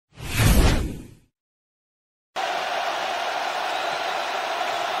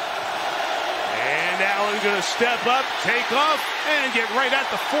going to step up, take off, and get right at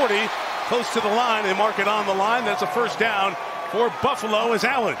the 40, close to the line. They mark it on the line. That's a first down for Buffalo as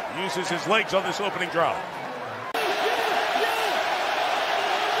Allen uses his legs on this opening drive.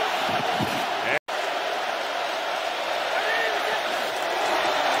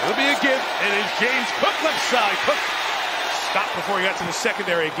 It'll be a give. It is James Cook left side. Cook stopped before he got to the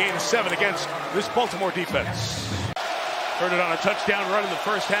secondary. A gain of 7 against this Baltimore defense. Heard it on a touchdown run in the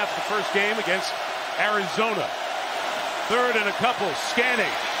first half of the first game against Arizona. Third and a couple.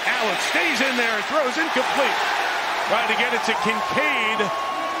 Scanning. Allen stays in there and throws incomplete. Trying to get it to Kincaid.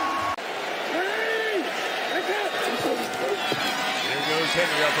 There goes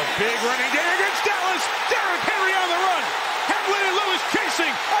Henry up a big running game against Dallas. Derrick Henry on the run. Hamlin and Lewis chasing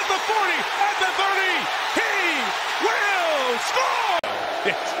at the 40, at the 30. He will score!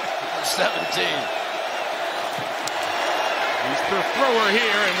 17. He's the thrower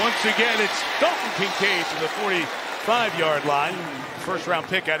here, and once again, it's Dalton Kincaid to the 45-yard line. First-round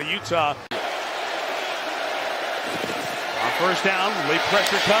pick out of Utah. On first down, late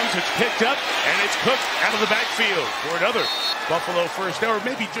pressure comes, it's picked up, and it's Cook out of the backfield for another Buffalo first down, or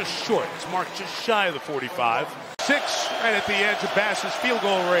maybe just short. It's marked just shy of the 45. 6 right at the edge of Bass's field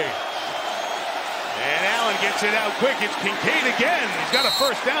goal range. And Allen gets it out quick. It's Kincaid again. He's got a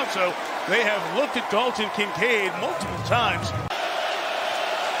first down, so they have looked at Dalton Kincaid multiple times.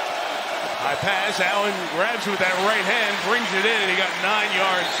 High pass. Allen grabs it with that right hand, brings it in, and he got 9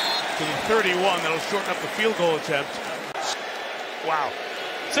 yards to the 31. That'll shorten up the field goal attempt. Wow.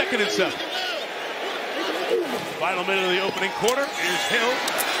 2nd and 7. Final minute of the opening quarter. Here's Hill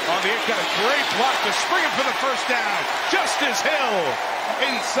on the end. Got a great block to spring him for the first down. Justice Hill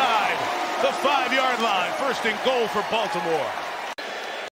inside the 5-yard line. First and goal for Baltimore.